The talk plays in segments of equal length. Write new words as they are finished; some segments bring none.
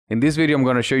In this video, I'm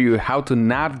going to show you how to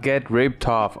not get ripped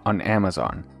off on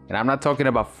Amazon. And I'm not talking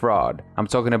about fraud. I'm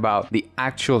talking about the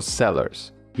actual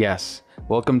sellers. Yes,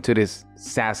 welcome to this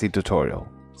sassy tutorial.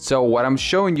 So what I'm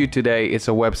showing you today is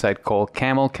a website called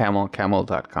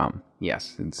camel.com.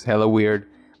 Yes, it's hella weird,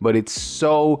 but it's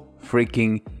so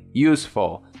freaking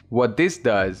useful. What this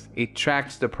does, it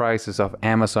tracks the prices of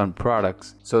Amazon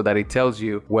products so that it tells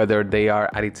you whether they are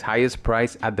at its highest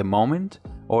price at the moment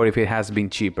or if it has been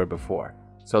cheaper before.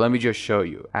 So let me just show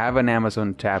you. I have an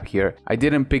Amazon tab here. I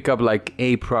didn't pick up like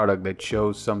a product that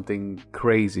shows something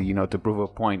crazy, you know, to prove a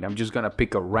point. I'm just gonna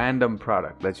pick a random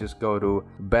product. Let's just go to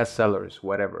bestsellers,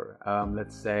 whatever.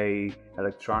 Let's say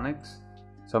electronics,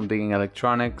 something in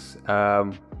electronics.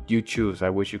 You choose. I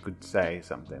wish you could say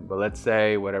something, but let's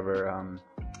say whatever.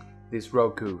 This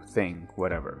Roku thing,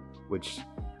 whatever, which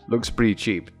looks pretty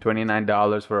cheap.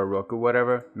 $29 for a Roku,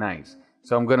 whatever. Nice.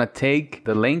 So I'm gonna take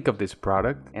the link of this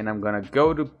product and I'm gonna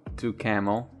go to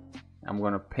Camel. I'm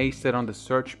gonna paste it on the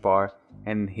search bar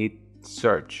and hit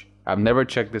search. I've never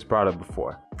checked this product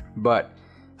before, but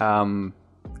I'm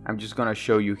just gonna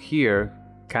show you here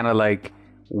kind of like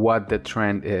what the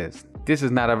trend is. This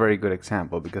is not a very good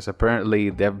example because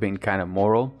apparently they've been kind of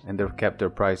moral and they've kept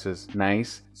their prices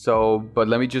nice. So, but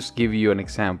let me just give you an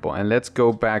example and let's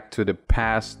go back to the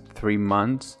past 3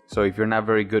 months. So if you're not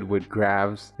very good with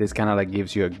graphs, this kind of like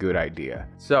gives you a good idea.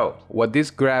 So what this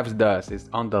graph does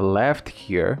is on the left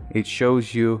here, it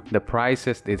shows you the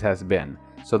prices it has been.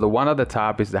 So the one at the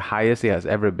top is the highest it has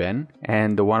ever been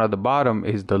and the one at the bottom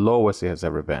is the lowest it has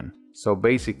ever been. So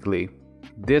basically,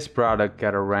 this product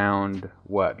got around,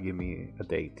 what, give me a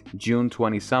date, June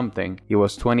 20 something. It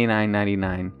was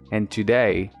 $29.99 and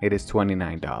today it is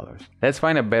 $29. Let's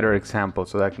find a better example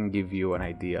so that I can give you an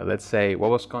idea. Let's say,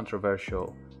 what was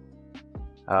controversial?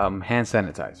 Hand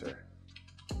sanitizer.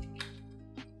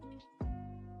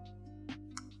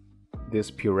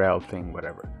 This Purell thing,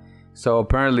 whatever. So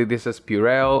apparently this is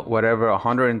Purell, whatever,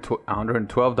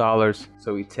 $112.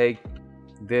 So we take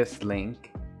this link.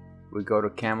 We go to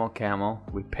Camel,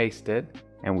 we paste it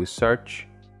and we search.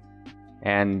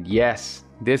 And yes,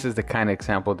 this is the kind of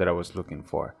example that I was looking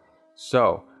for.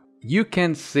 So you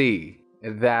can see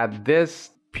that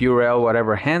this Purell,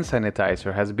 whatever hand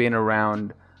sanitizer has been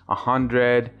around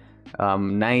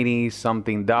 $190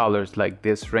 something, like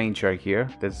this range right here.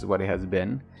 This is what it has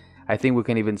been. I think we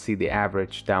can even see the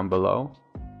average down below.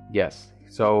 Yes.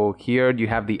 So here you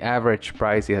have the average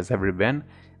price it has ever been,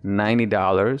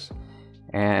 $90.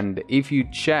 And if you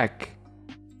check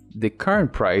the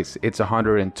current price, it's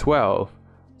 $112.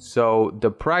 So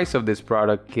the price of this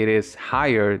product, it is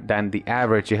higher than the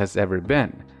average it has ever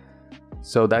been.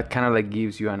 So that kind of like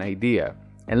gives you an idea.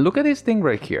 And look at this thing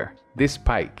right here, this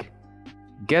spike.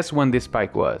 Guess when this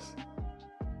spike was?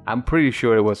 I'm pretty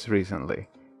sure it was recently.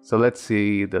 So let's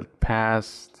see the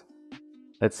past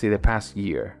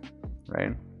year,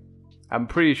 right? I'm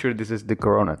pretty sure this is the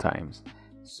Corona times.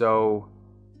 So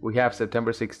we have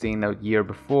September 16 a year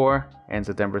before and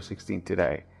September 16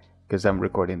 today because I'm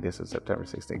recording this on September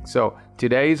 16. So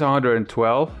today is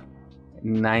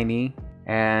 112.90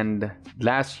 and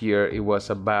last year it was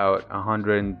about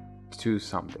 102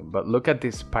 something. But look at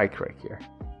this spike right here.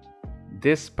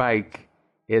 This spike,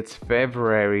 it's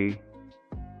February,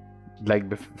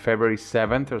 like February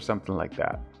 7th or something like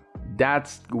that.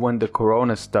 That's when the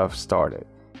Corona stuff started.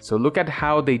 So look at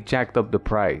how they jacked up the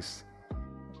price.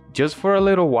 Just for a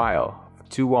little while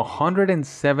to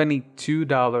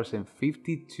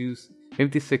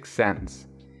 $172.56.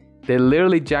 They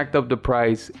literally jacked up the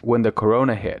price when the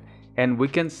Corona hit. And we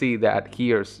can see that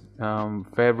here's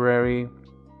February,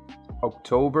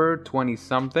 October 20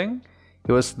 something.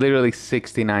 It was literally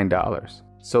 $69.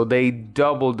 So they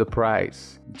doubled the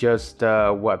price just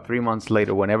 3 months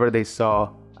later whenever they saw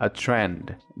a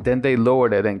trend. Then they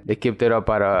lowered it and they kept it up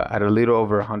at a little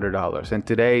over $100 and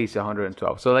today it's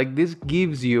 $112. So like this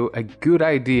gives you a good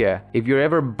idea if you're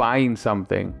ever buying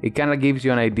something. It kind of gives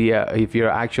you an idea if you're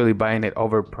actually buying it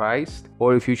overpriced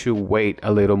or if you should wait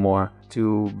a little more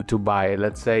to buy it.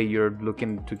 Let's say you're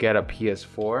looking to get a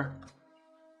PS4.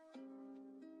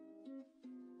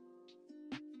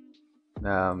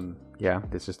 Yeah,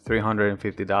 this is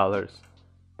 $350.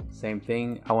 Same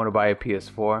thing, I want to buy a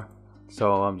PS4.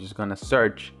 So I'm just gonna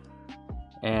search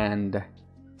and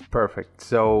perfect.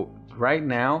 So right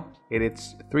now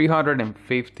it's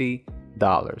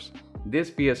 $350.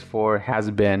 This PS4 has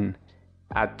been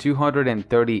at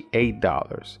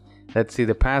 $238. Let's see,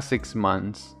 the past 6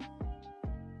 months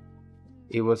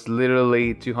it was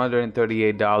literally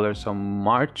 $238 on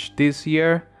March this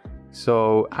year.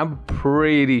 So I'm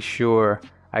pretty sure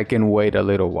I can wait a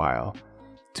little while.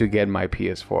 to get my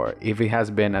PS4 if it has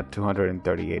been at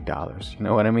 $238. You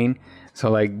know what I mean? So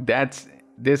like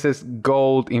this is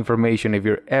gold information if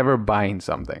you're ever buying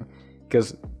something,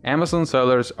 because Amazon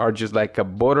sellers are just like a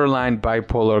borderline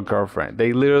bipolar girlfriend.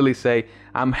 They literally say,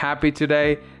 I'm happy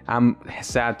today, I'm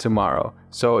sad tomorrow.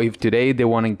 So if today they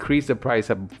want to increase the price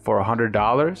for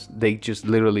 $100, they just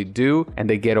literally do, and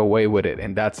they get away with it.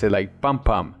 And that's it, like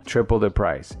pum, triple the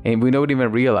price. And we don't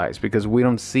even realize, because we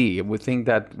don't see. We think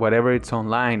that whatever it's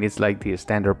online is like the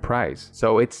standard price.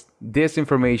 So this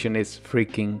information is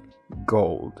freaking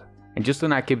gold. And just to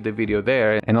not keep the video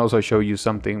there and also show you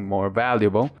something more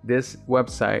valuable, this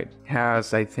website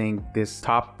has, I think, this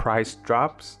top price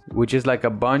drops, which is like a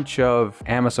bunch of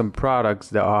Amazon products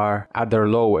that are at their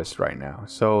lowest right now.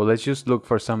 So let's just look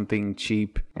for something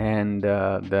cheap and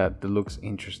that looks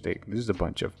interesting. This is a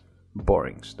bunch of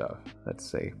boring stuff. Let's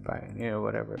say,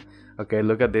 whatever. Okay,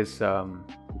 look at this.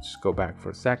 Just go back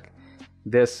for a sec.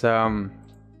 This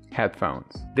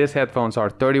headphones. These headphones are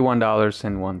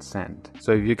 $31.01.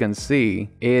 So if you can see,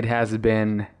 it has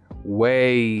been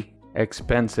way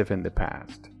expensive in the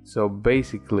past. So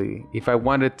basically, if I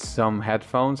wanted some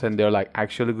headphones and they're like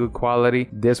actually good quality,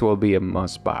 this will be a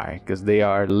must buy, because they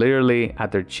are literally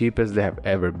at their cheapest they have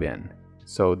ever been.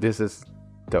 So this is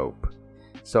dope.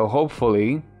 So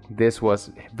hopefully this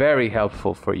was very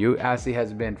helpful for you, as it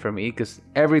has been for me, because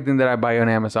everything that I buy on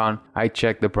Amazon, I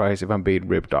check the price if I'm being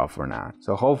ripped off or not.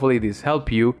 So hopefully this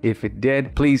helped you. If it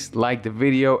did, please like the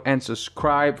video and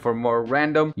subscribe for more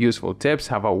random useful tips.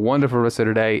 Have a wonderful rest of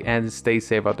the day and stay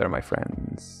safe out there, my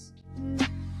friends.